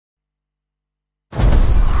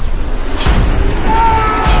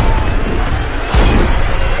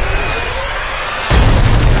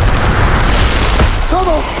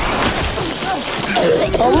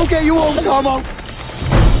get you home, Tomo!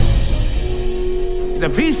 The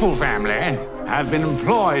Peaceful family have been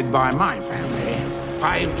employed by my family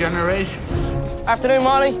 5 generations. Afternoon,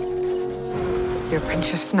 Molly. You're a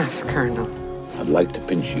pinch of snuff, Colonel. I'd like to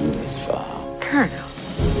pinch you, Miss Farr. Colonel.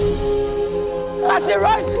 That's it,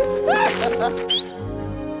 right?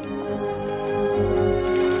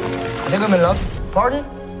 I think I'm in love. Pardon?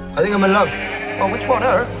 I think I'm in love. Oh, which one,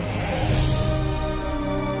 her?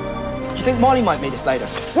 Do you think Molly might meet us later?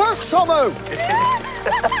 Work, Tomo!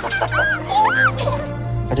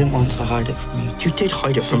 I didn't want to hide it from you. You did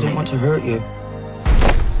hide it from me. I didn't want to hurt you.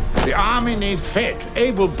 The army needs fit,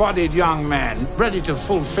 able-bodied young men ready to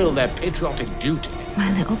fulfill their patriotic duty.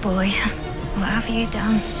 My little boy, what have you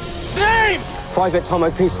done? Name! Private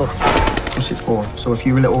Tomo Peaceful. What's it for? So a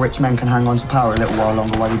few little rich men can hang on to power a little while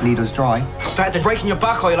longer while we bleed us dry? It's better than breaking your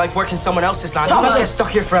back all your life working someone else's land. You must get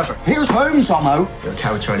stuck here forever. Here's home, Tomo. You're a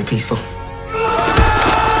coward, Charlie Peaceful.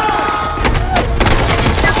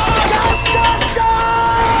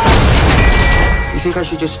 You think I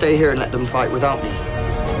should just stay here and let them fight without me?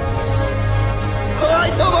 All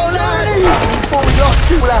right, Tomo, lad! Before we lost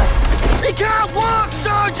you, lad! He can't walk,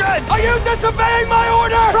 Sergeant! Are you disobeying my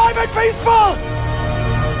order? Private Peaceful!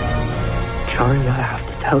 Charlie, I have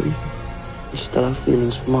to tell you. You still have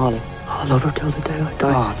feelings for Molly? I'll love her till the day I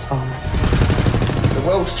die. Oh, Tomo. The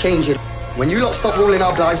world's changing. When you lot stop ruling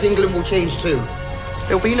our lives, England will change too.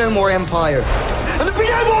 There'll be no more empire. And there'll be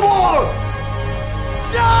no more war!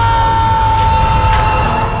 No!